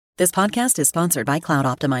This podcast is sponsored by Cloud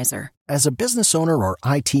Optimizer. As a business owner or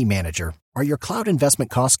IT manager, are your cloud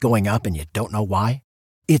investment costs going up and you don't know why?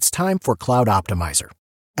 It's time for Cloud Optimizer.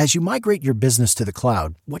 As you migrate your business to the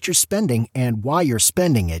cloud, what you're spending and why you're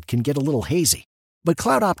spending it can get a little hazy. But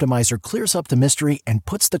Cloud Optimizer clears up the mystery and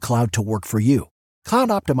puts the cloud to work for you. Cloud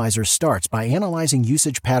Optimizer starts by analyzing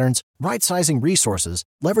usage patterns, right-sizing resources,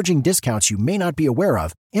 leveraging discounts you may not be aware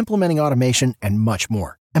of, implementing automation, and much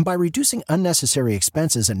more. And by reducing unnecessary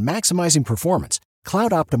expenses and maximizing performance,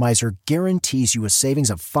 Cloud Optimizer guarantees you a savings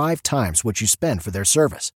of 5 times what you spend for their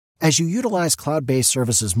service. As you utilize cloud-based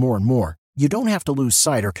services more and more, you don't have to lose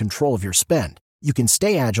sight or control of your spend. You can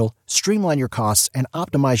stay agile, streamline your costs, and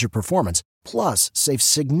optimize your performance, plus save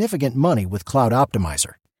significant money with Cloud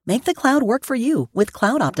Optimizer. Make the cloud work for you with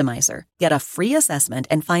Cloud Optimizer. Get a free assessment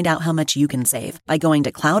and find out how much you can save by going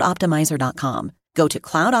to cloudoptimizer.com. Go to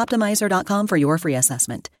cloudoptimizer.com for your free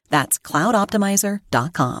assessment. That's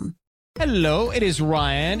cloudoptimizer.com. Hello, it is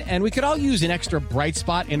Ryan, and we could all use an extra bright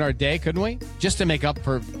spot in our day, couldn't we? Just to make up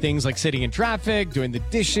for things like sitting in traffic, doing the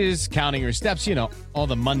dishes, counting your steps, you know, all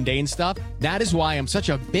the mundane stuff. That is why I'm such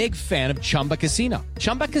a big fan of Chumba Casino.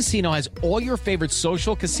 Chumba Casino has all your favorite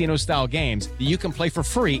social casino-style games that you can play for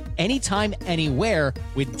free anytime, anywhere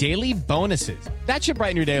with daily bonuses. That should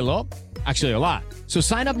brighten your day a little. Actually, a lot. So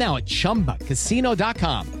sign up now at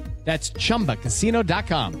ChumbaCasino.com. That's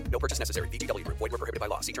ChumbaCasino.com. No purchase necessary. VGW Group. Void where prohibited by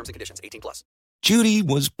law. See terms and conditions. 18+. Judy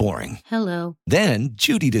was boring. Hello. Then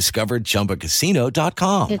Judy discovered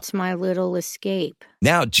ChumbaCasino.com. It's my little escape.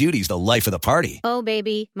 Now Judy's the life of the party. Oh,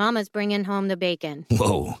 baby, mama's bringing home the bacon.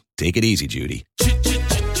 Whoa, take it easy, Judy.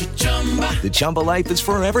 The Chumba life is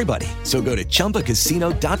for everybody. So go to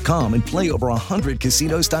ChumbaCasino.com and play over 100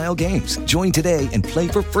 casino-style games. Join today and play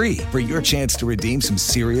for free for your chance to redeem some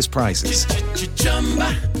serious prizes.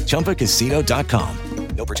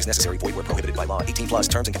 ChumbaCasino.com. No purchase necessary. Void where prohibited by law. 18+.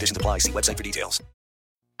 Terms and conditions apply. See website for details.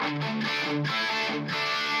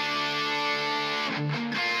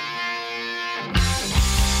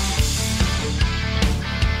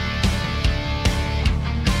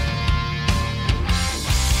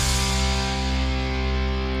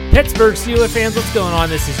 Pittsburgh Steelers fans, what's going on?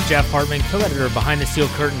 This is Jeff Hartman, co-editor of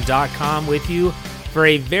BehindTheSteelCurtain.com with you for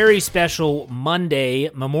a very special Monday,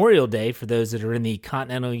 Memorial Day, for those that are in the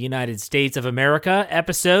continental United States of America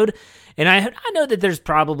episode. And I know that there's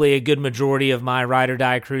probably a good majority of my Ride or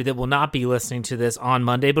Die crew that will not be listening to this on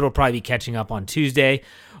Monday, but will probably be catching up on Tuesday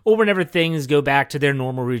or whenever things go back to their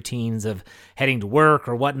normal routines of heading to work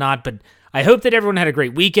or whatnot. But I hope that everyone had a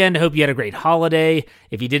great weekend. I hope you had a great holiday.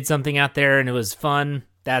 If you did something out there and it was fun,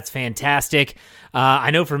 that's fantastic.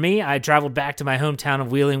 I know for me, I traveled back to my hometown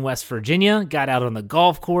of Wheeling, West Virginia, got out on the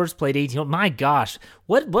golf course, played 18. My gosh,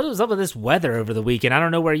 what was up with this weather over the weekend? I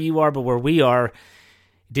don't know where you are, but where we are,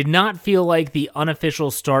 did not feel like the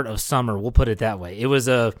unofficial start of summer. We'll put it that way. It was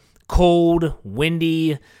a cold,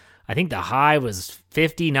 windy, I think the high was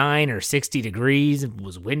 59 or 60 degrees. It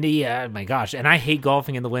was windy. Oh my gosh. And I hate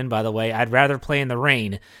golfing in the wind, by the way. I'd rather play in the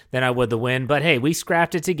rain than I would the wind. But hey, we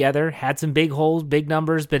scrapped it together, had some big holes, big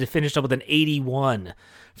numbers, but it finished up with an 81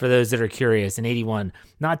 for those that are curious. An 81.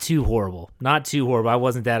 Not too horrible. Not too horrible. I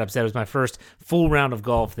wasn't that upset. It was my first full round of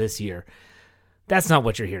golf this year. That's not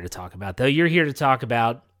what you're here to talk about, though. You're here to talk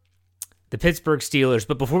about the Pittsburgh Steelers.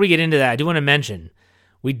 But before we get into that, I do want to mention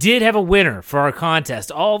we did have a winner for our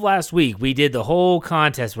contest. All of last week, we did the whole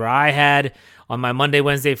contest where I had, on my Monday,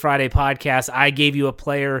 Wednesday, Friday podcast, I gave you a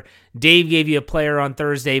player, Dave gave you a player on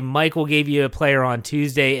Thursday, Michael gave you a player on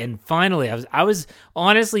Tuesday, and finally, I was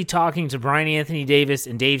honestly talking to Brian Anthony Davis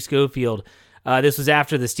and Dave Schofield. This was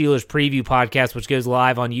after the Steelers preview podcast, which goes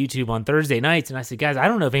live on YouTube on Thursday nights, and I said, guys, I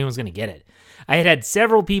don't know if anyone's going to get it. I had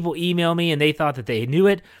several people email me, and they thought that they knew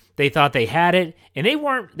it, they thought they had it, and they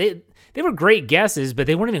weren't. They were great guesses, but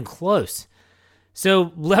they weren't even close.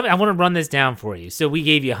 So I want to run this down for you. So we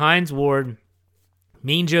gave you Hines Ward,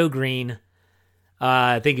 Mean Joe Green,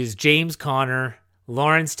 I think it was James Conner,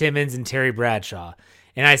 Lawrence Timmons, and Terry Bradshaw.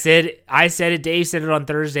 And I said it, Dave said it on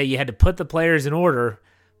Thursday, you had to put the players in order.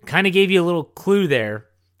 Kind of gave you a little clue there.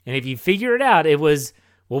 And if you figure it out, it was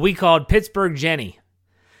what we called Pittsburgh Jenny.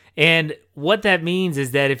 And what that means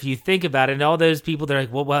is that if you think about it, and all those people, they're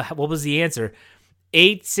like, what was the answer?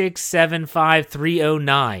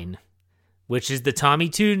 8675309, which is the Tommy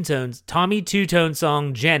Two-Tone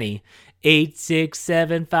song Jenny.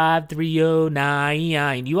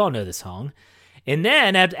 8675309. You all know the song. And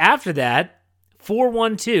then after that,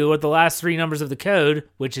 412 are the last three numbers of the code,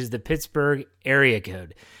 which is the Pittsburgh area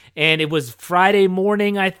code. And it was Friday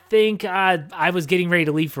morning, I think. I was getting ready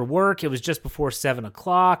to leave for work. It was just before 7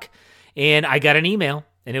 o'clock. And I got an email,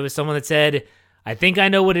 and it was someone that said, I think I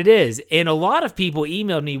know what it is. And a lot of people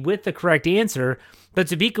emailed me with the correct answer, but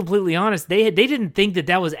to be completely honest, they didn't think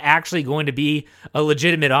that was actually going to be a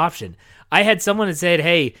legitimate option. I had someone that said,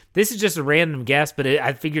 hey, this is just a random guess, but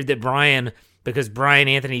I figured that Brian, because Brian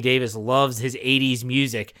Anthony Davis loves his 80s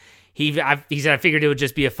music, he said, I figured it would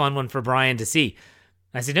just be a fun one for Brian to see.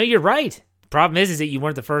 I said, no, you're right. The problem is that you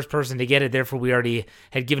weren't the first person to get it, therefore we already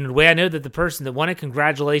had given it away. I know that the person that won it,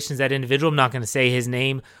 congratulations, that individual. I'm not going to say his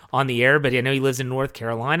name on the air, but I know he lives in North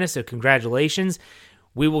Carolina, so congratulations.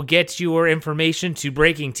 We will get your information to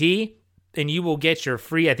Breaking Tea, and you will get your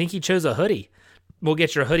free, I think he chose a hoodie. We'll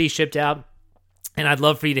get your hoodie shipped out, and I'd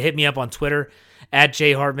love for you to hit me up on Twitter at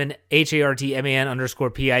jhartman,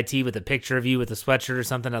 HARTMAN_PIT with a picture of you with a sweatshirt or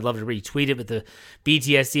something. I'd love to retweet it with the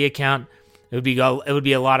BTSC account. It would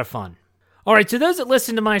be a lot of fun. All right, so those that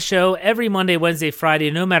listen to my show every Monday, Wednesday,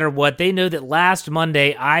 Friday, no matter what, they know that last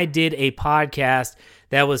Monday I did a podcast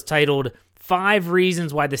that was titled 5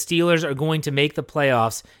 Reasons Why the Steelers Are Going to Make the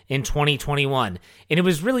Playoffs in 2021. And it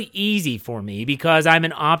was really easy for me because I'm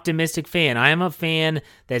an optimistic fan. I am a fan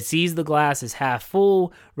that sees the glass as half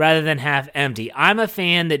full rather than half empty. I'm a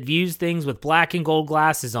fan that views things with black and gold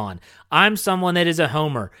glasses on. I'm someone that is a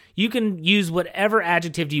homer. You can use whatever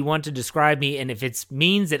adjective you want to describe me, and if it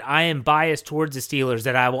means that I am biased towards the Steelers,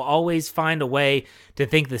 that I will always find a way to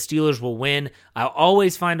think the Steelers will win, I'll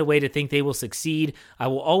always find a way to think they will succeed, I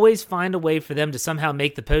will always find a way for them to somehow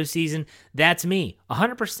make the postseason, that's me,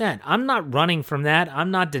 100%. I'm not running from that.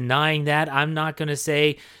 I'm not denying that. I'm not going to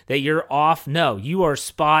say that you're off. No, you are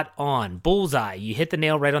spot on. Bullseye. You hit the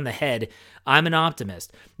nail right on the head. I'm an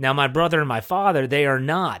optimist. Now, my brother and my father, they are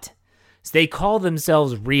not. So they call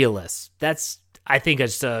themselves realists. That's, I think,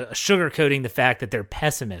 it's sugarcoating the fact that they're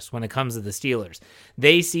pessimists when it comes to the Steelers.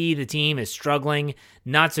 They see the team as struggling,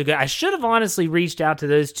 not so good. I should have honestly reached out to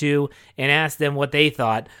those two and asked them what they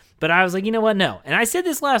thought, but I was like, you know what, no. And I said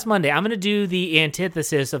this last Monday, I'm going to do the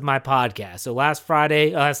antithesis of my podcast. So last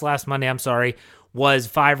Monday, was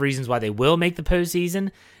 5 reasons why they will make the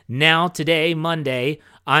postseason. Now, today, Monday,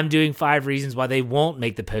 I'm doing 5 reasons why they won't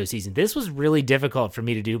make the postseason. This was really difficult for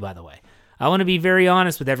me to do, by the way. I want to be very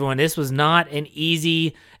honest with everyone. This was not an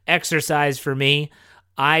easy exercise for me.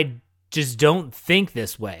 I just don't think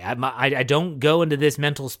this way. I don't go into this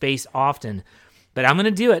mental space often, but I'm going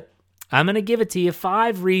to do it. I'm going to give it to you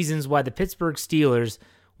 5 reasons why the Pittsburgh Steelers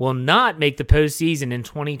will not make the postseason in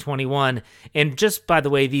 2021. And just, by the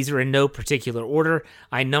way, these are in no particular order.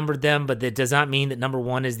 I numbered them, but that does not mean that number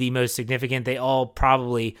 1 is the most significant. They all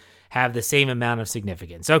probably have the same amount of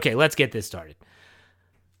significance. Okay, let's get this started.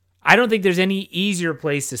 I don't think there's any easier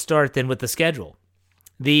place to start than with the schedule.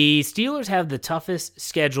 The Steelers have the toughest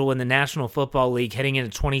schedule in the National Football League heading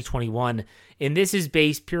into 2021, and this is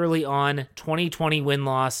based purely on 2020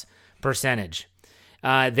 win-loss percentage.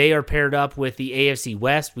 They are paired up with the AFC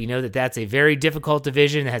West. We know that that's a very difficult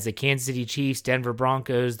division. It has the Kansas City Chiefs, Denver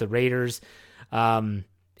Broncos, the Raiders.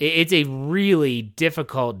 It's a really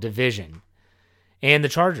difficult division. And the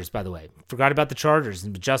Chargers, by the way. Forgot about the Chargers.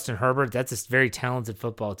 And Justin Herbert, that's a very talented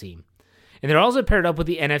football team. And they're also paired up with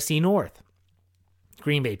the NFC North.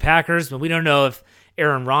 Green Bay Packers, but we don't know if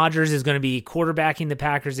Aaron Rodgers is going to be quarterbacking the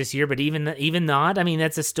Packers this year, but even not, I mean,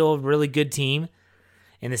 that's still a really good team.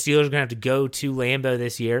 And the Steelers are going to have to go to Lambeau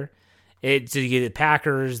this year. It's the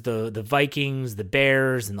Packers, the Vikings, the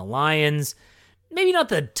Bears, and the Lions. Maybe not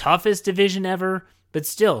the toughest division ever, but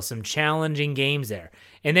still some challenging games there.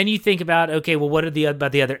 And then you think about, okay, well, what are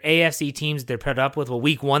about the other AFC teams that they're put up with? Well,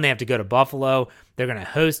 week 1, they have to go to Buffalo. They're going to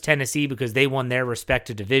host Tennessee because they won their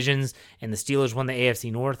respective divisions, and the Steelers won the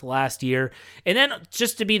AFC North last year. And then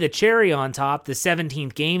just to be the cherry on top, the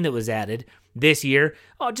 17th game that was added this year,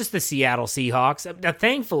 just the Seattle Seahawks. Now,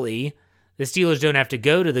 thankfully, the Steelers don't have to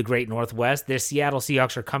go to the Great Northwest. The Seattle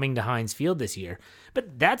Seahawks are coming to Heinz Field this year.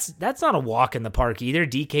 But that's not a walk in the park either.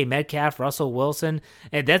 DK Metcalf, Russell Wilson,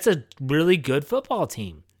 and that's a really good football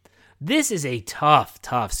team. This is a tough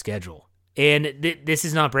schedule. And this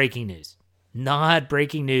is not breaking news. Not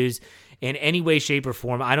breaking news in any way, shape, or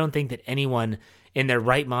form. I don't think that anyone in their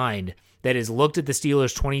right mind that has looked at the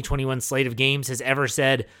Steelers' 2021 slate of games has ever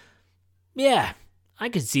said, yeah, I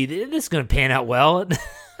could see this is going to pan out well.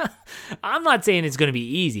 I'm not saying it's going to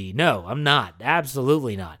be easy. No, I'm not.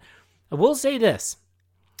 Absolutely not. I will say this.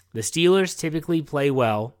 The Steelers typically play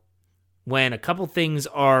well when a couple things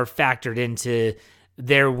are factored into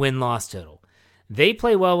their win-loss total. They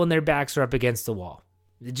play well when their backs are up against the wall.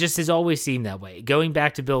 It just has always seemed that way. Going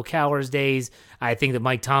back to Bill Cowher's days, I think that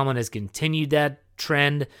Mike Tomlin has continued that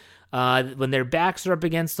trend. When their backs are up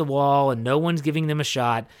against the wall and no one's giving them a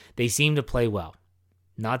shot, they seem to play well.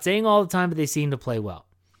 Not saying all the time, but they seem to play well.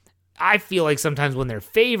 I feel like sometimes when they're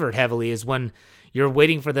favored heavily is when you're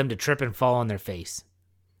waiting for them to trip and fall on their face.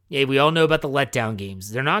 Yeah, we all know about the letdown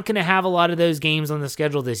games. They're not going to have a lot of those games on the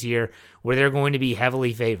schedule this year where they're going to be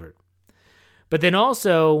heavily favored. But then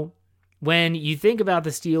also, when you think about the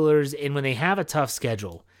Steelers and when they have a tough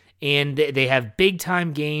schedule and they have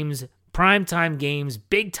big-time games, prime-time games,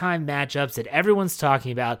 big-time matchups that everyone's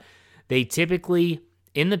talking about, they typically,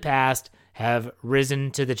 in the past, have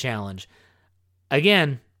risen to the challenge.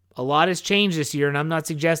 Again, a lot has changed this year, and I'm not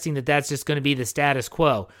suggesting that that's just going to be the status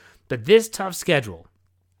quo. But this tough schedule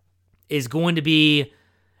is going to be,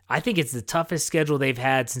 I think it's the toughest schedule they've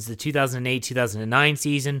had since the 2008-2009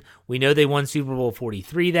 season. We know they won Super Bowl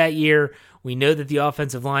 43 that year. We know that the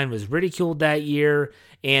offensive line was ridiculed that year.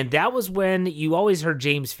 And that was when you always heard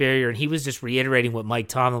James Farrior, and he was just reiterating what Mike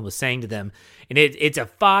Tomlin was saying to them. And it's a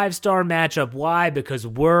 5-star matchup. Why? Because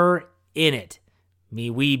we're in it.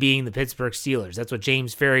 We being the Pittsburgh Steelers. That's what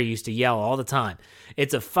James Farrior used to yell all the time.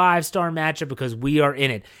 It's a 5-star matchup because we are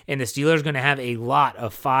in it. And the Steelers are going to have a lot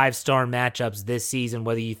of 5-star matchups this season,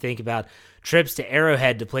 whether you think about trips to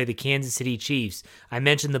Arrowhead to play the Kansas City Chiefs. I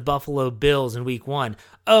mentioned the Buffalo Bills in Week 1.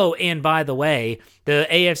 Oh, and by the way, the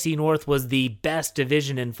AFC North was the best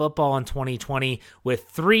division in football in 2020 with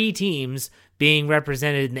 3 teams being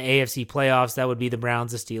represented in the AFC playoffs. That would be the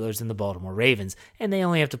Browns, the Steelers, and the Baltimore Ravens. And they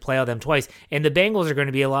only have to play all them twice. And the Bengals are going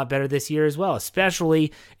to be a lot better this year as well,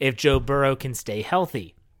 especially if Joe Burrow can stay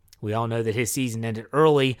healthy. We all know that his season ended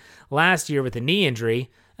early last year with a knee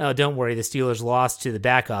injury. Oh, don't worry, the Steelers lost to the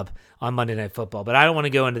backup on Monday Night Football. But I don't want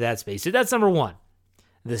to go into that space. So that's number one.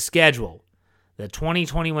 The schedule. The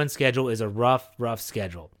 2021 schedule is a rough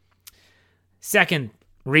schedule. Second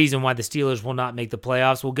reason why the Steelers will not make the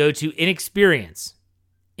playoffs will go to inexperience.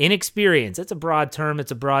 Inexperience. That's a broad term.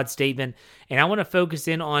 It's a broad statement. And I want to focus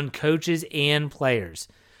in on coaches and players.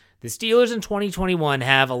 The Steelers in 2021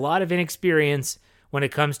 have a lot of inexperience when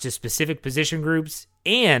it comes to specific position groups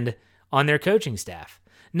and on their coaching staff.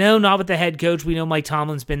 No, not with the head coach. We know Mike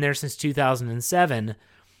Tomlin's been there since 2007.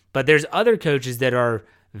 But there's other coaches that are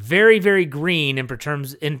very, very green in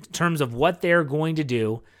terms of what they're going to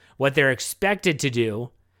do, what they're expected to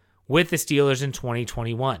do with the Steelers in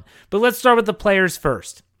 2021. But let's start with the players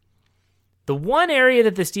first. The one area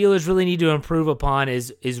that the Steelers really need to improve upon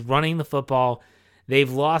is running the football. They've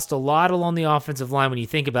lost a lot along the offensive line when you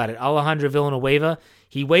think about it. Alejandro Villanueva,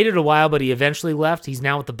 he waited a while, but he eventually left. He's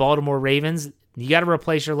now with the Baltimore Ravens. You got to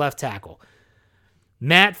replace your left tackle.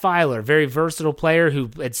 Matt Filer, very versatile player who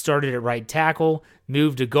had started at right tackle,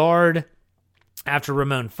 moved to guard after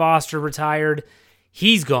Ramon Foster retired.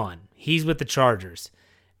 He's gone. He's with the Chargers.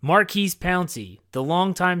 Marquise Pouncey, the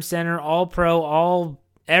longtime center, all-pro,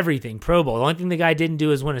 all-everything, Pro Bowl. The only thing the guy didn't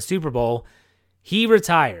do is win a Super Bowl. He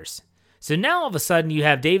retires. So now all of a sudden you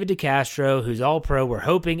have David DeCastro, who's all-pro.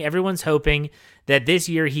 Everyone's hoping that this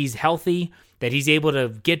year he's healthy, that he's able to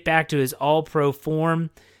get back to his all-pro form.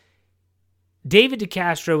 David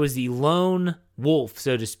DeCastro is the lone wolf,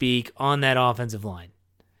 so to speak, on that offensive line.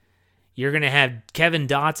 You're going to have Kevin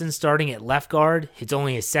Dotson starting at left guard. It's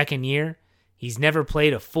only his second year. He's never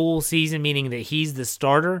played a full season, meaning that he's the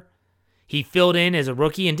starter. He filled in as a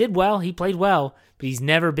rookie and did well. He played well, but he's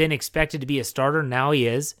never been expected to be a starter. Now he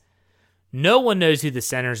is. No one knows who the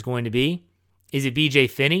center is going to be. Is it B.J.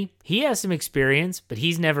 Finney? He has some experience, but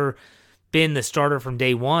he's never been the starter from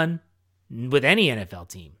day one with any NFL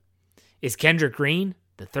team. Is Kendrick Green,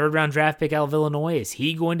 the third-round draft pick out of Illinois, is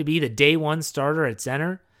he going to be the day one starter at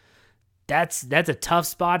center? That's a tough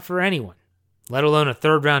spot for anyone, let alone a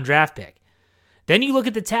third-round draft pick. Then you look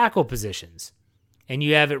at the tackle positions, and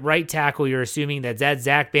you have at right tackle, you're assuming that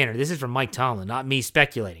Zach Banner. This is from Mike Tomlin, not me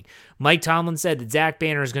speculating. Mike Tomlin said that Zach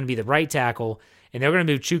Banner is going to be the right tackle, and they're going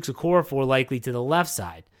to move Chuks Okorafor likely to the left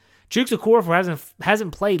side. Chuks Okorafor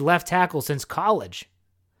hasn't played left tackle since college.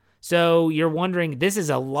 So you're wondering, this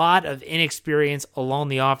is a lot of inexperience along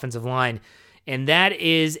the offensive line, and that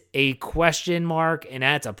is a question mark, and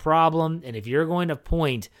that's a problem. And if you're going to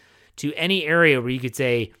point to any area where you could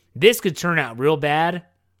say, this could turn out real bad,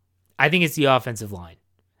 I think it's the offensive line.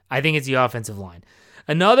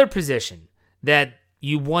 Another position that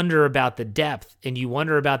you wonder about the depth and you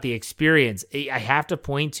wonder about the experience, I have to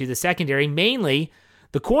point to the secondary, mainly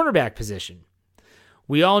the cornerback position.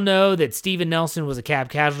 We all know that Steven Nelson was a cap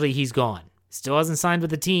casualty. He's gone. Still hasn't signed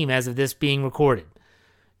with the team as of this being recorded.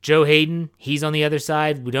 Joe Hayden, he's on the other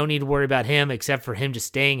side. We don't need to worry about him except for him just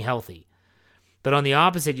staying healthy. But on the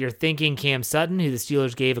opposite, you're thinking Cam Sutton, who the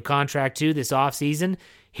Steelers gave a contract to this offseason.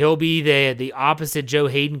 He'll be the opposite Joe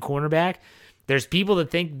Hayden cornerback. There's people that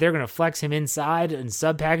think they're going to flex him inside and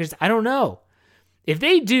sub-package. I don't know. If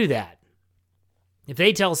they do that, If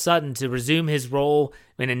they tell Sutton to resume his role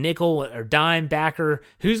in a nickel or dime backer,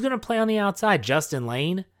 who's going to play on the outside? Justin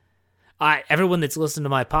Layne? Everyone that's listened to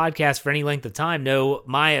my podcast for any length of time know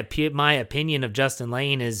my opinion of Justin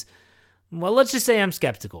Layne is, well, let's just say I'm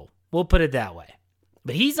skeptical. We'll put it that way.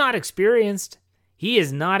 But he's not experienced. He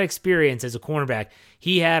is not experienced as a cornerback.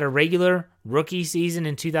 He had a regular rookie season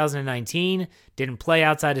in 2019, didn't play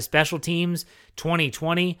outside of special teams.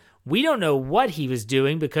 2020, we don't know what he was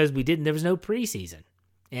doing because there was no preseason.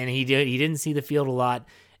 And he didn't see the field a lot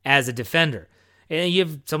as a defender. And you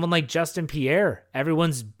have someone like Justin Pierre.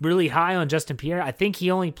 Everyone's really high on Justin Pierre. I think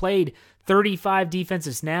he only played 35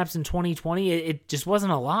 defensive snaps in 2020. It just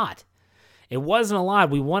wasn't a lot. It wasn't a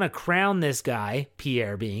lot. We want to crown this guy,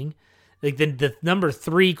 Pierre being, like the number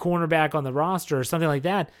 3 cornerback on the roster or something like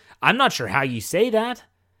that. I'm not sure how you say that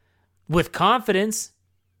with confidence.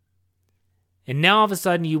 And now all of a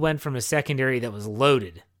sudden you went from a secondary that was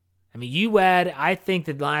loaded. I mean, I think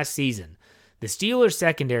that last season, the Steelers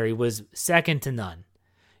secondary was second to none.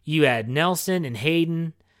 You had Nelson and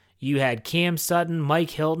Hayden. You had Cam Sutton,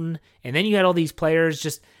 Mike Hilton, and then you had all these players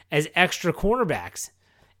just as extra cornerbacks.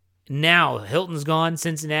 Now Hilton's gone.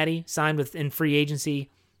 Cincinnati signed in free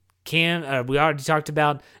agency. We already talked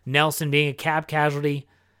about Nelson being a cap casualty.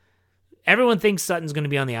 Everyone thinks Sutton's going to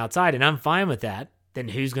be on the outside, and I'm fine with that. Then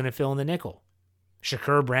who's going to fill in the nickel?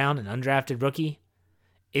 Shakur Brown, an undrafted rookie?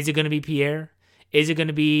 Is it going to be Pierre? Is it going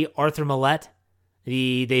to be Arthur Millette,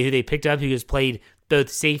 who they picked up, who has played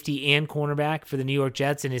both safety and cornerback for the New York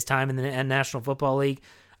Jets in his time in the National Football League?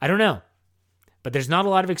 I don't know. But there's not a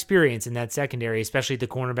lot of experience in that secondary, especially at the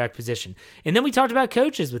cornerback position. And then we talked about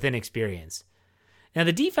coaches with inexperience. Now,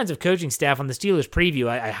 the defensive coaching staff on the Steelers preview,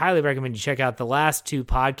 I highly recommend you check out the last 2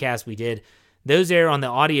 podcasts we did. Those air on the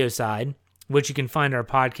audio side, which you can find our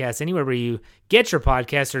podcast anywhere where you get your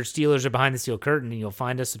podcast. Search Steelers or Behind the Steel Curtain, and you'll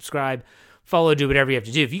find us. Subscribe, follow, do whatever you have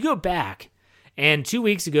to do. If you go back, and 2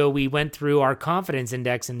 weeks ago, we went through our confidence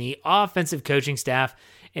index in the offensive coaching staff,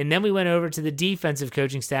 and then we went over to the defensive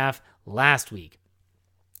coaching staff last week.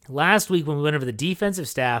 Last week, when we went over the defensive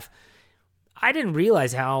staff, I didn't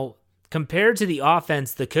realize how, compared to the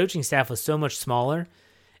offense, the coaching staff was so much smaller.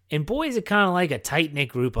 And boy, is it kind of like a tight-knit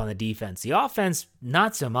group on the defense. The offense,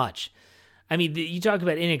 not so much. I mean, you talk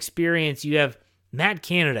about inexperience. You have Matt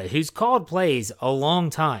Canada, who's called plays a long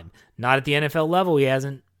time. Not at the NFL level, he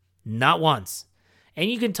hasn't. Not once.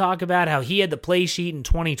 And you can talk about how he had the play sheet in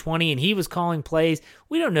 2020 and he was calling plays.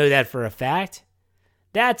 We don't know that for a fact.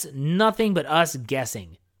 That's nothing but us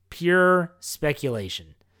guessing. Pure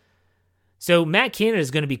speculation. So Matt Canada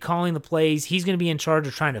is going to be calling the plays. He's going to be in charge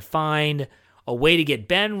of trying to find a way to get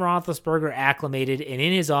Ben Roethlisberger acclimated and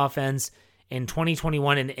in his offense in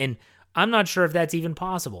 2021. And I'm not sure if that's even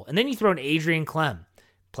possible. And then you throw in Adrian Clem.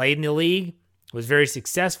 Played in the league, was very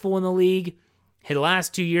successful in the league. The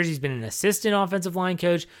last 2 years, he's been an assistant offensive line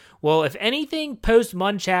coach. Well, if anything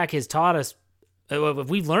post-Munchak has taught us, if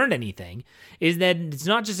we've learned anything, is that it's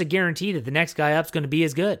not just a guarantee that the next guy up is going to be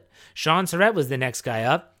as good. Sean Surratt was the next guy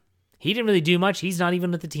up. He didn't really do much. He's not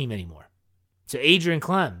even with the team anymore. So Adrian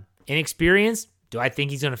Clem, inexperienced. Do I think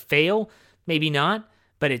he's going to fail? Maybe not,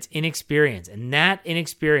 but it's inexperience. And that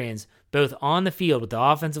inexperience, both on the field with the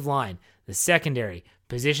offensive line, the secondary,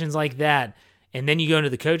 positions like that, and then you go into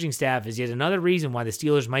the coaching staff, is yet another reason why the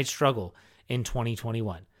Steelers might struggle in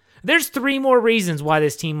 2021. There's 3 more reasons why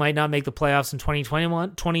this team might not make the playoffs in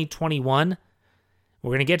 2021. We're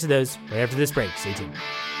going to get to those right after this break. Stay tuned.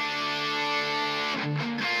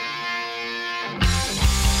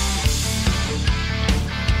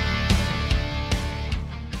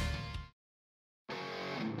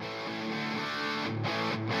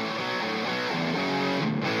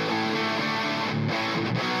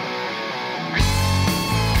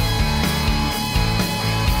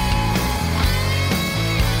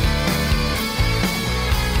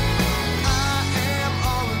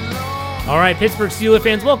 All right, Pittsburgh Steelers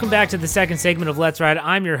fans, welcome back to the second segment of Let's Ride.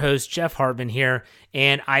 I'm your host, Jeff Hartman here,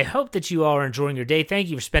 and I hope that you all are enjoying your day. Thank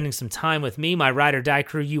you for spending some time with me, my Ride or Die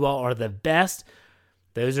crew. You all are the best.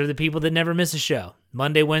 Those are the people that never miss a show.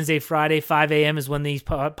 Monday, Wednesday, Friday, 5 a.m. is when these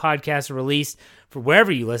podcasts are released. For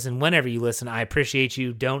wherever you listen, whenever you listen, I appreciate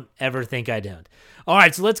you. Don't ever think I don't. All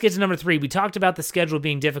right, so let's get to number 3. We talked about the schedule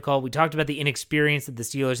being difficult. We talked about the inexperience that the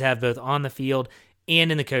Steelers have both on the field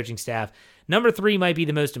and in the coaching staff. Number 3 might be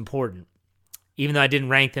the most important, even though I didn't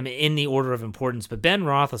rank them in the order of importance. But Ben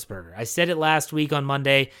Roethlisberger, I said it last week on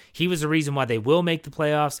Monday, he was the reason why they will make the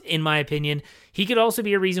playoffs, in my opinion. He could also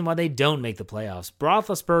be a reason why they don't make the playoffs.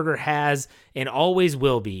 Roethlisberger has, and always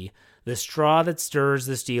will be, the straw that stirs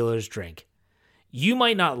the Steelers' drink. You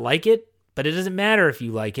might not like it, but it doesn't matter if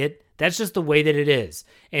you like it. That's just the way that it is.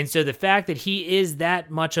 And so the fact that he is that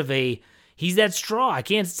much of he's that straw. I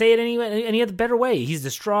can't say it any other better way. He's the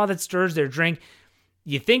straw that stirs their drink.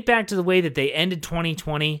 You think back to the way that they ended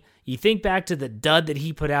 2020. You think back to the dud that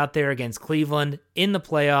he put out there against Cleveland in the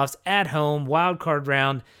playoffs, at home, wild card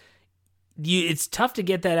round. It's tough to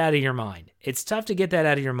get that out of your mind. It's tough to get that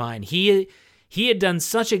out of your mind. He had done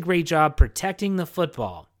such a great job protecting the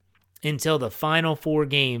football until the final 4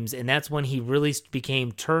 games, and that's when he really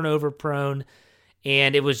became turnover prone,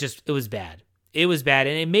 and it was bad. It was bad,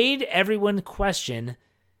 and it made everyone question,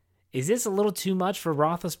 is this a little too much for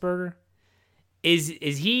Roethlisberger? Is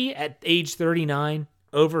he at age 39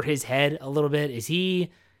 over his head a little bit? Is he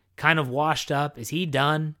kind of washed up? Is he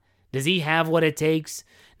done? Does he have what it takes?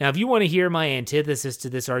 Now, if you want to hear my antithesis to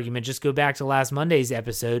this argument, just go back to last Monday's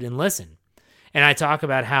episode and listen. And I talk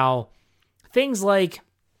about how things like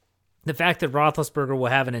the fact that Roethlisberger will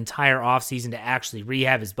have an entire offseason to actually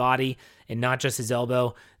rehab his body and not just his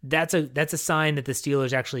elbow, that's a sign that the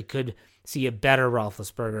Steelers actually could see a better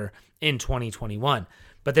Roethlisberger in 2021.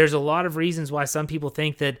 But there's a lot of reasons why some people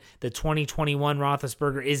think that the 2021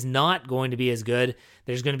 Roethlisberger is not going to be as good.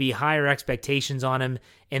 There's going to be higher expectations on him,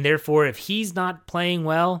 and therefore, if he's not playing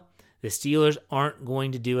well, the Steelers aren't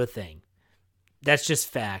going to do a thing. That's just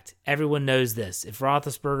fact. Everyone knows this. If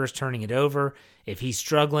Roethlisberger's turning it over, if he's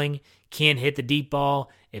struggling, can't hit the deep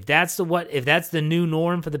ball, if that's the new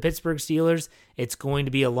norm for the Pittsburgh Steelers, it's going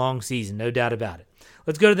to be a long season, no doubt about it.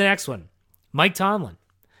 Let's go to the next one. Mike Tomlin.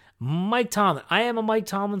 I am a Mike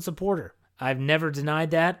Tomlin supporter. I've never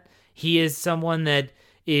denied that. He is someone that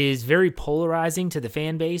is very polarizing to the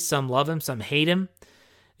fan base. Some love him, some hate him.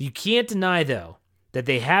 You can't deny, though, that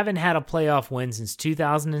they haven't had a playoff win since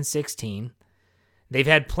 2016. They've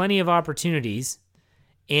had plenty of opportunities,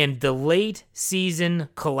 and the late season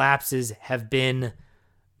collapses have been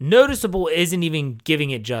noticeable, isn't even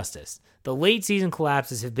giving it justice. The late season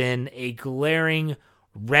collapses have been a glaring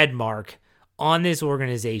red mark on this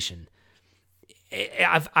organization.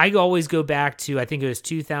 I always go back to, I think it was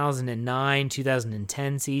 2009,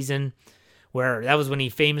 2010 season, where that was when he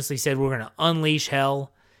famously said, we're going to unleash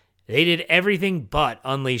hell. They did everything but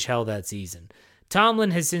unleash hell that season.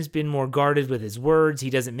 Tomlin has since been more guarded with his words. He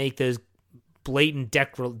doesn't make those blatant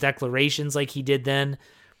declarations like he did then,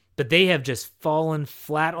 but they have just fallen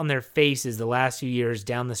flat on their faces the last few years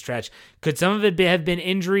down the stretch. Could some of it have been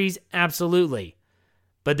injuries? Absolutely.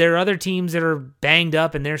 But there are other teams that are banged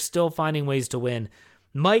up, and they're still finding ways to win.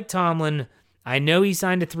 Mike Tomlin, I know he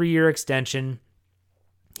signed a 3-year extension.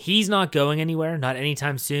 He's not going anywhere, not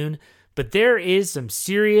anytime soon. But there is some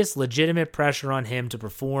serious, legitimate pressure on him to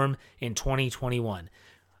perform in 2021.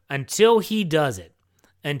 Until he does it,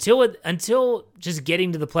 until just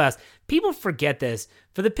getting to the playoffs. People forget this.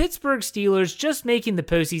 For the Pittsburgh Steelers, just making the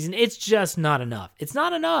postseason, it's just not enough. It's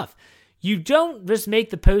not enough. You don't just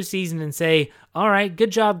make the postseason and say, all right,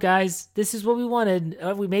 good job, guys. This is what we wanted.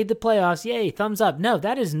 We made the playoffs. Yay, thumbs up. No,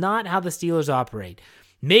 that is not how the Steelers operate.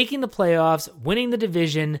 Making the playoffs, winning the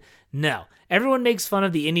division, no. Everyone makes fun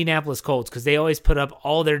of the Indianapolis Colts because they always put up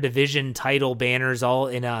all their division title banners all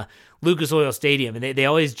in Lucas Oil Stadium. And they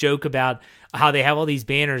always joke about how they have all these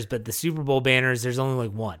banners, but the Super Bowl banners, there's only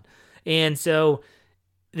like one. And so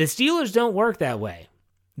the Steelers don't work that way.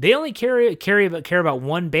 They only care about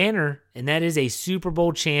one banner, and that is a Super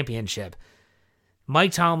Bowl championship.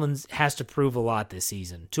 Mike Tomlin has to prove a lot this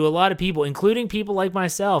season to a lot of people, including people like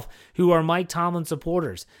myself who are Mike Tomlin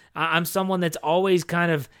supporters. I'm someone that's always kind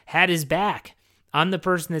of had his back. I'm the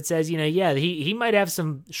person that says, he might have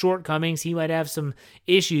some shortcomings, he might have some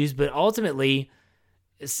issues, but ultimately,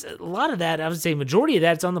 a lot of that, I would say majority of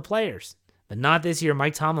that's on the players. But not this year.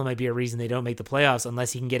 Mike Tomlin might be a reason they don't make the playoffs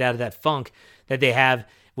unless he can get out of that funk that they have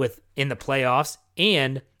in the playoffs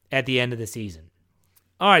and at the end of the season.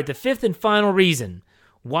 All right, the fifth and final reason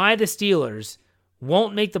why the Steelers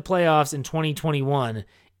won't make the playoffs in 2021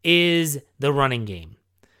 is the running game.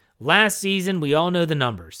 Last season, we all know the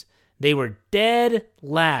numbers. They were dead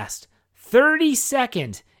last,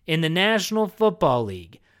 32nd in the National Football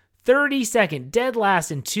League. 32nd, dead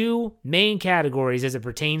last in 2 main categories as it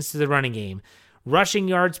pertains to the running game, rushing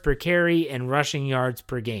yards per carry and rushing yards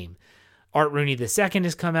per game. Art Rooney II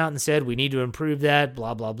has come out and said, we need to improve that,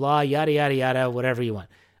 blah, blah, blah, yada, yada, yada, whatever you want.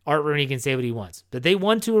 Art Rooney can say what he wants. But they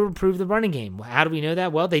want to improve the running game. How do we know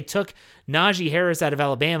that? Well, they took Najee Harris out of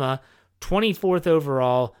Alabama, 24th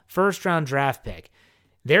overall, first-round draft pick.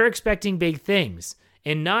 They're expecting big things.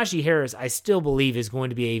 And Najee Harris, I still believe, is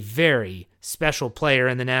going to be a very special player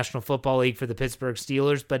in the National Football League for the Pittsburgh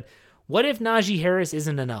Steelers. But what if Najee Harris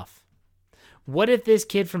isn't enough? What if this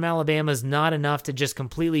kid from Alabama is not enough to just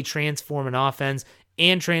completely transform an offense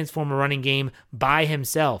and transform a running game by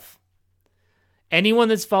himself? Anyone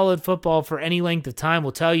that's followed football for any length of time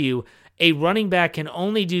will tell you a running back can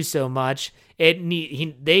only do so much. They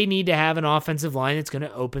need to have an offensive line that's going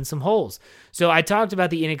to open some holes. So I talked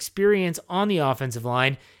about the inexperience on the offensive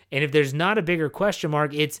line, and if there's not a bigger question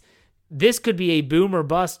mark, this could be a boom or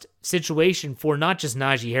bust situation for not just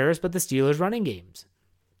Najee Harris, but the Steelers' running games.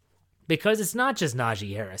 Because it's not just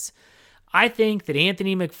Najee Harris. I think that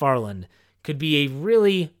Anthony McFarland could be a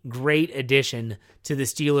really great addition to the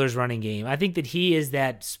Steelers' running game. I think that he is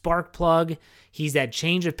that spark plug. He's that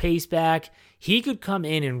change of pace back. He could come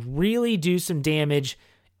in and really do some damage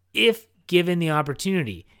if given the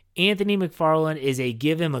opportunity. Anthony McFarland is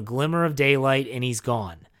give him a glimmer of daylight and he's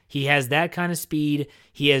gone. He has that kind of speed.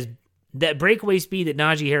 He has that breakaway speed that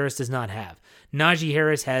Najee Harris does not have. Najee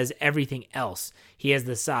Harris has everything else. He has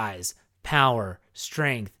the size, power,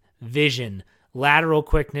 strength, vision, lateral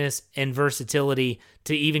quickness, and versatility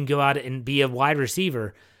to even go out and be a wide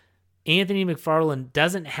receiver. Anthony McFarland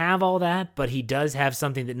doesn't have all that, but he does have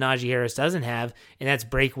something that Najee Harris doesn't have, and that's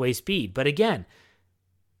breakaway speed. But again,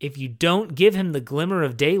 if you don't give him the glimmer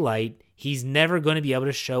of daylight, he's never going to be able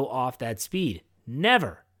to show off that speed.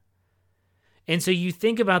 Never. And so you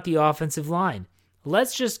think about the offensive line.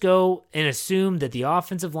 Let's just go and assume that the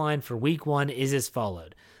offensive line for week 1 is as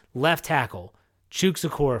followed. Left tackle, Chuks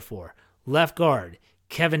Okorafor. Left guard,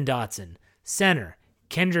 Kevin Dotson. Center,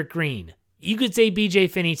 Kendrick Green. You could say BJ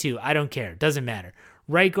Finney too. I don't care. Doesn't matter.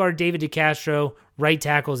 Right guard, David DeCastro. Right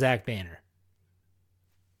tackle, Zach Banner.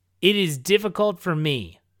 It is difficult for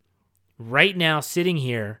me right now sitting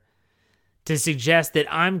here to suggest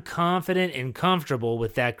that I'm confident and comfortable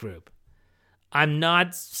with that group. I'm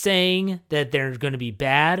not saying that they're going to be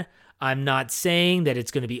bad. I'm not saying that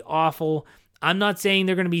it's going to be awful. I'm not saying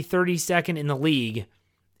they're going to be 32nd in the league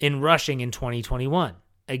in rushing in 2021.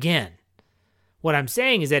 Again, what I'm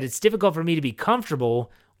saying is that it's difficult for me to be comfortable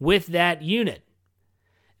with that unit.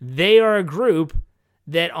 They are a group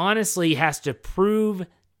that honestly has to prove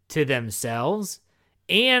to themselves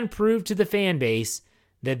and prove to the fan base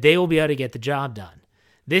that they will be able to get the job done.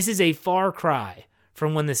 This is a far cry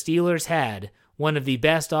from when the Steelers had one of the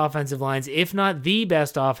best offensive lines, if not the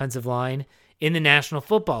best offensive line in the National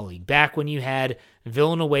Football League, back when you had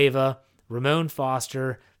Villanueva, Ramon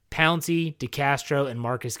Foster, Pouncey, DeCastro, and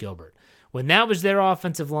Marcus Gilbert. When that was their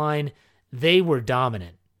offensive line, they were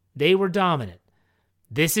dominant. They were dominant.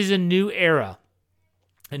 This is a new era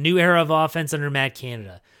of offense under Matt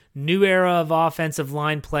Canada, new era of offensive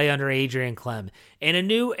line play under Adrian Clem, and a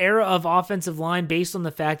new era of offensive line based on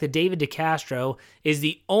the fact that David DeCastro is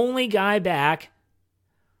the only guy back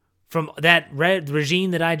from that red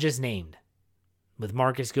regime that I just named, with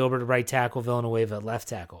Marcus Gilbert at right tackle, Villanueva at left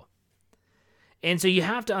tackle. And so you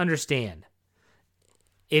have to understand,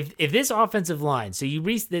 if this offensive line, so the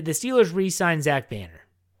Steelers re-sign Zach Banner,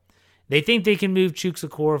 they think they can move Chuks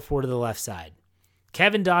Okorafor to the left side.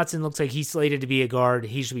 Kevin Dotson looks like he's slated to be a guard.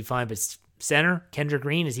 He should be fine. But center, Kendrick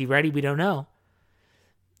Green, is he ready? We don't know.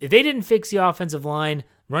 If they didn't fix the offensive line,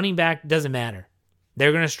 running back doesn't matter.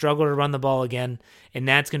 They're going to struggle to run the ball again, and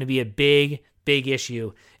that's going to be a big, big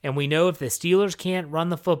issue. And we know if the Steelers can't run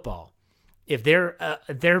the football, if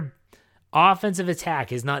their offensive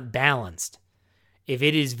attack is not balanced, if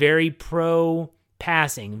it is very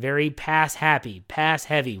pro-passing, very pass-happy,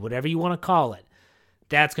 pass-heavy, whatever you want to call it,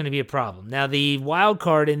 that's going to be a problem. Now, the wild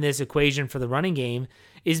card in this equation for the running game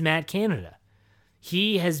is Matt Canada.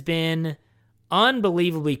 He has been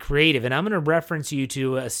unbelievably creative, and I'm going to reference you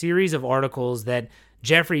to a series of articles that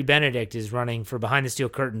Jeffrey Benedict is running for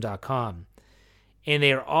BehindTheSteelCurtain.com, and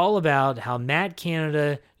they are all about how Matt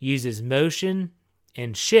Canada uses motion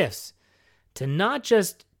and shifts to not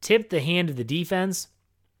just tip the hand of the defense,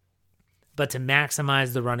 but to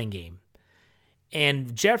maximize the running game.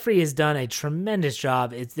 And Jeffrey has done a tremendous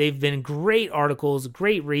job. They've been great articles,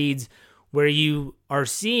 great reads, where you are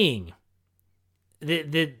seeing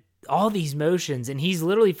all these motions, and he's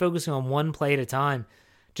literally focusing on one play at a time.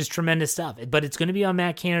 Just tremendous stuff. But it's going to be on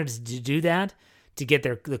Matt Canada to do that, to get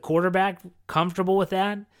the quarterback comfortable with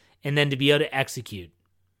that, and then to be able to execute.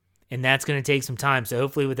 And that's going to take some time. So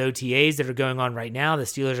hopefully with OTAs that are going on right now, the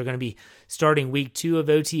Steelers are going to be starting week 2 of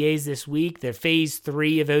OTAs this week. They're phase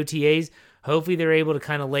 3 of OTAs. Hopefully they're able to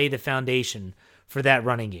kind of lay the foundation for that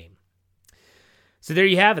running game. So there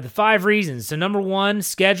you have it, the 5 reasons. So number 1,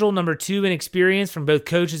 schedule. Number 2, inexperience from both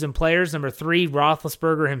coaches and players. Number 3,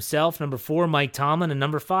 Roethlisberger himself. Number 4, Mike Tomlin. And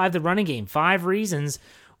number 5, the running game. 5 reasons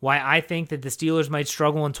why I think that the Steelers might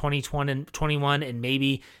struggle in 2021 and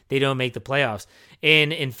maybe they don't make the playoffs.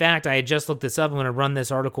 And in fact, I had just looked this up. I'm going to run this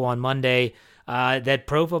article on Monday that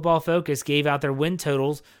Pro Football Focus gave out their win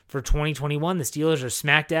totals for 2021. The Steelers are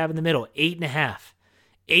smack dab in the middle, 8.5.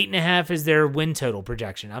 8.5 is their win total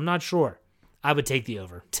projection. I'm not sure. I would take the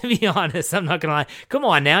over. To be honest, I'm not going to lie. Come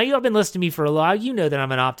on now. You have been listening to me for a while. You know that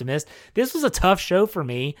I'm an optimist. This was a tough show for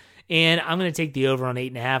me, and I'm going to take the over on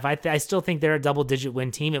 8.5. I still think they're a double-digit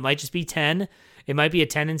win team. It might just be 10. It might be a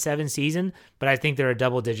 10-7 season, but I think they're a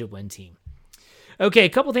double-digit win team. Okay, a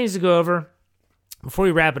couple things to go over before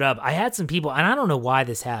we wrap it up. I had some people, and I don't know why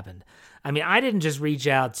this happened. I mean, I didn't just reach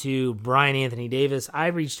out to Brian Anthony Davis. I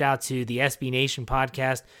reached out to the SB Nation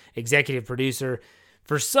podcast executive producer.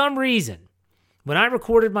 For some reason, when I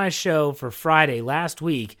recorded my show for Friday last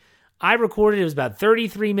week, it was about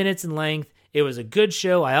 33 minutes in length. It was a good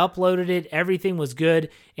show. I uploaded it. Everything was good.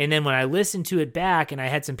 And then when I listened to it back, and I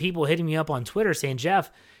had some people hitting me up on Twitter saying,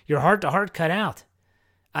 Jeff, your heart-to-heart cut out.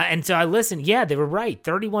 And so I listened. Yeah, they were right.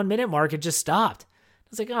 31-minute mark, it just stopped. I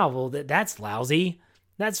was like, oh, well, that's lousy.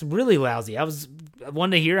 That's really lousy. I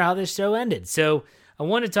wanted to hear how this show ended. So I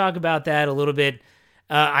want to talk about that a little bit.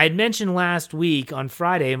 I had mentioned last week on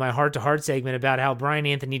Friday in my heart-to-heart segment about how Brian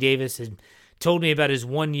Anthony Davis had told me about his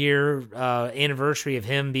 1-year anniversary of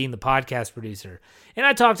him being the podcast producer. And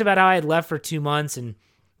I talked about how I had left for 2 months, and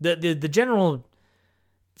the general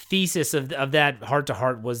thesis of that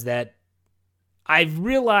heart-to-heart was that I've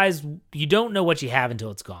realized you don't know what you have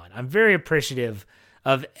until it's gone. I'm very appreciative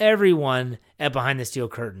of everyone at Behind the Steel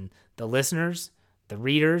Curtain, the listeners, the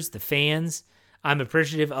readers, the fans. I'm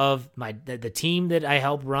appreciative of the team that I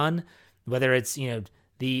help run, whether it's,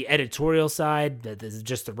 the editorial side,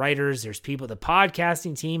 just the writers, there's people, the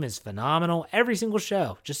podcasting team is phenomenal. Every single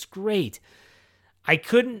show, just great. I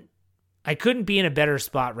couldn't be in a better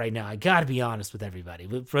spot right now. I got to be honest with everybody.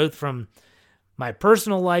 Both from my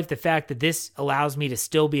personal life, the fact that this allows me to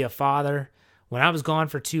still be a father. When I was gone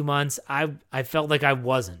for 2 months, I felt like I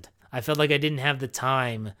wasn't. I felt like I didn't have the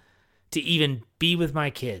time to even be with my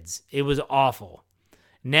kids. It was awful.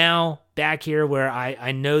 Now, back here where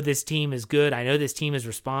I know this team is good. I know this team is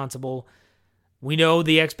responsible. We know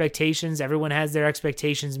the expectations. Everyone has their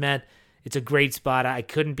expectations met. It's a great spot. I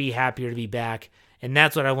couldn't be happier to be back. And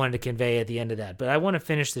that's what I wanted to convey at the end of that. But I want to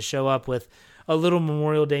finish the show up with a little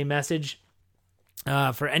Memorial Day message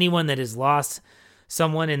for anyone that has lost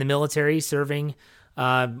someone in the military serving.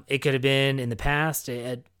 It could have been in the past.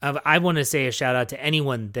 I want to say a shout out to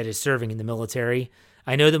anyone that is serving in the military.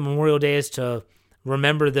 I know that Memorial Day is to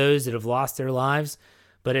remember those that have lost their lives,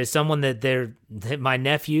 but as someone that my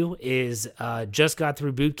nephew is just got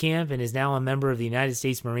through boot camp and is now a member of the United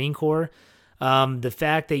States Marine Corps, the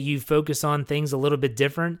fact that you focus on things a little bit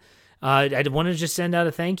different, I want to just send out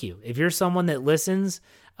a thank you. If you're someone that listens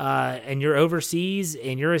and you're overseas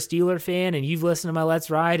and you're a Steeler fan and you've listened to my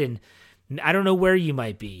Let's Ride, and I don't know where you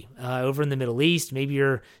might be, over in the Middle East, maybe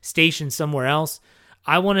you're stationed somewhere else,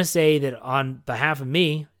 I want to say that on behalf of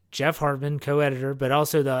me, Jeff Hartman, co-editor, but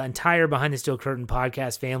also the entire Behind the Steel Curtain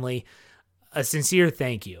podcast family, a sincere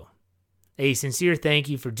thank you. A sincere thank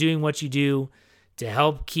you for doing what you do to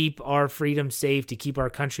help keep our freedom safe, to keep our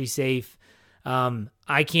country safe.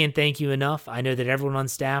 I can't thank you enough. I know that everyone on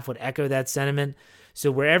staff would echo that sentiment.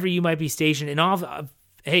 So wherever you might be stationed, and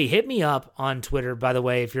hey, hit me up on Twitter, by the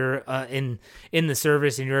way, if you're in the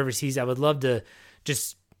service and you're overseas. I would love to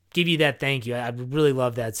just give you that thank you. I'd really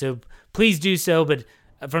love that. So please do so. But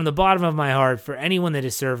from the bottom of my heart, for anyone that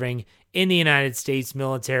is serving in the United States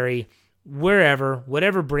military, wherever,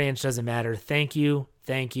 whatever branch, doesn't matter, thank you,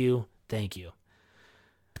 thank you, thank you.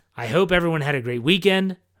 I hope everyone had a great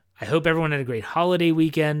weekend. I hope everyone had a great holiday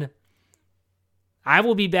weekend. I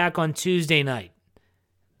will be back on Tuesday night.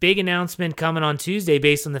 Big announcement coming on Tuesday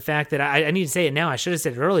based on the fact that I need to say it now. I should have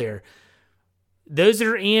said it earlier. Those that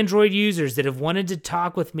are Android users that have wanted to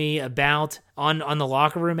talk with me about on the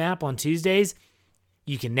Locker Room app on Tuesdays,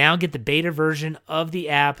 you can now get the beta version of the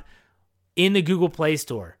app in the Google Play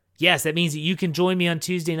Store. Yes, that means that you can join me on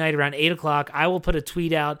Tuesday night around 8 o'clock. I will put a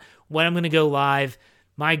tweet out when I'm going to go live.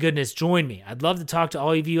 My goodness, join me. I'd love to talk to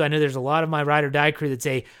all of you. I know there's a lot of my Ride or Die crew that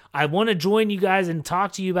say, I want to join you guys and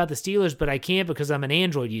talk to you about the Steelers, but I can't because I'm an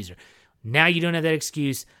Android user. Now you don't have that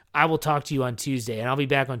excuse. I will talk to you on Tuesday, and I'll be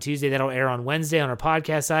back on Tuesday. That'll air on Wednesday on our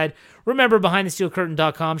podcast side. Remember,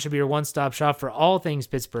 BehindTheSteelCurtain.com should be your one-stop shop for all things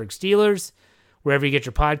Pittsburgh Steelers. Wherever you get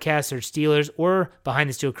your podcasts, search Steelers or Behind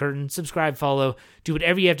the Steel Curtain. Subscribe, follow, do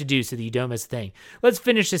whatever you have to do so that you don't miss a thing. Let's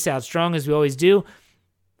finish this out strong as we always do.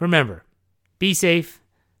 Remember, be safe,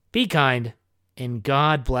 be kind, and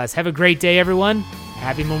God bless. Have a great day, everyone.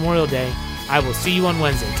 Happy Memorial Day. I will see you on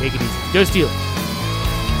Wednesday. Take it easy. Go Steelers.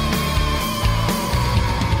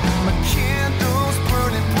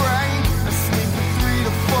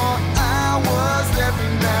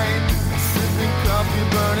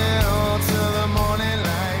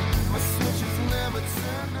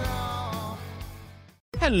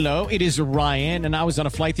 Hello, it is Ryan, and I was on a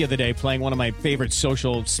flight the other day playing one of my favorite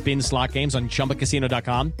social spin slot games on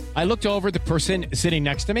ChumbaCasino.com. I looked over at the person sitting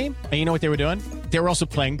next to me, and you know what they were doing? They were also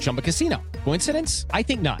playing Chumba Casino. Coincidence? I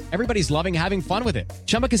think not. Everybody's loving having fun with it.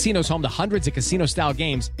 Chumba Casino is home to hundreds of casino-style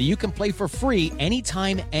games that you can play for free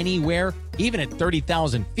anytime, anywhere, even at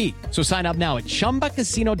 30,000 feet. So sign up now at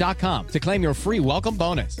ChumbaCasino.com to claim your free welcome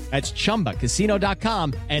bonus. That's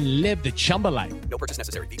ChumbaCasino.com and live the Chumba life. No purchase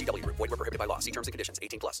necessary. VGW Group. Void where prohibited by law. See terms and conditions.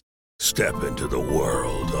 18+. Step into the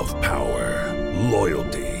world of power,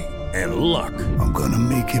 loyalty, and luck. I'm gonna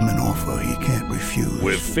make him an offer he can't refuse.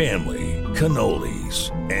 With family,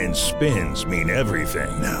 cannolis, and spins mean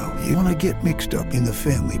everything. Now, you wanna get mixed up in the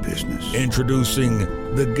family business. Introducing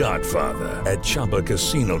The Godfather at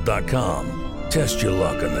ChumbaCasino.com. Test your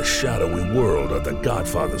luck in the shadowy world of The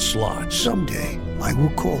Godfather slot. Someday, I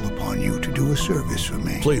will call upon you to do a service for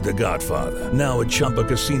me. Play The Godfather now at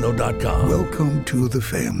ChumbaCasino.com. Welcome to the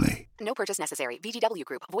family. No purchase necessary. VGW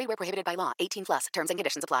Group. Void where prohibited by law. 18+. Terms and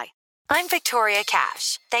conditions apply. I'm Victoria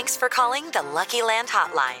Cash. Thanks for calling the Lucky Land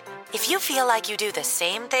Hotline. If you feel like you do the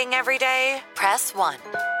same thing every day, press 1.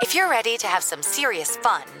 If you're ready to have some serious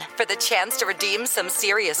fun for the chance to redeem some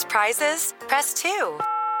serious prizes, press 2.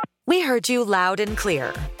 We heard you loud and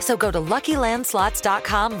clear. So go to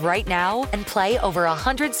LuckyLandSlots.com right now and play over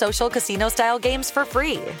 100 social casino-style games for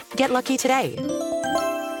free. Get lucky today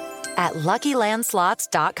at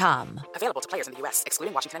LuckyLandSlots.com. Available to players in the U.S.,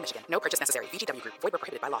 excluding Washington and Michigan. No purchase necessary. VGW Group. Void where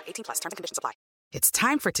prohibited by law. 18+. Terms and conditions apply. It's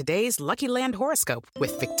time for today's Lucky Land horoscope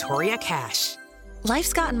with Victoria Cash.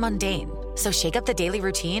 Life's gotten mundane, so shake up the daily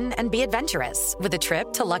routine and be adventurous with a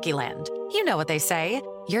trip to Lucky Land. You know what they say.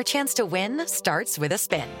 Your chance to win starts with a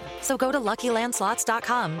spin. So go to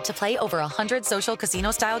LuckyLandSlots.com to play over 100 social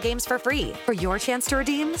casino-style games for free for your chance to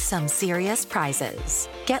redeem some serious prizes.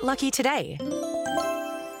 Get lucky today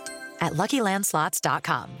at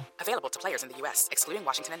LuckyLandSlots.com. Available to players in the U.S., excluding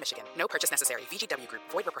Washington and Michigan. No purchase necessary. VGW Group.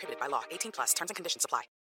 Void where prohibited by law. 18+. Terms and conditions apply.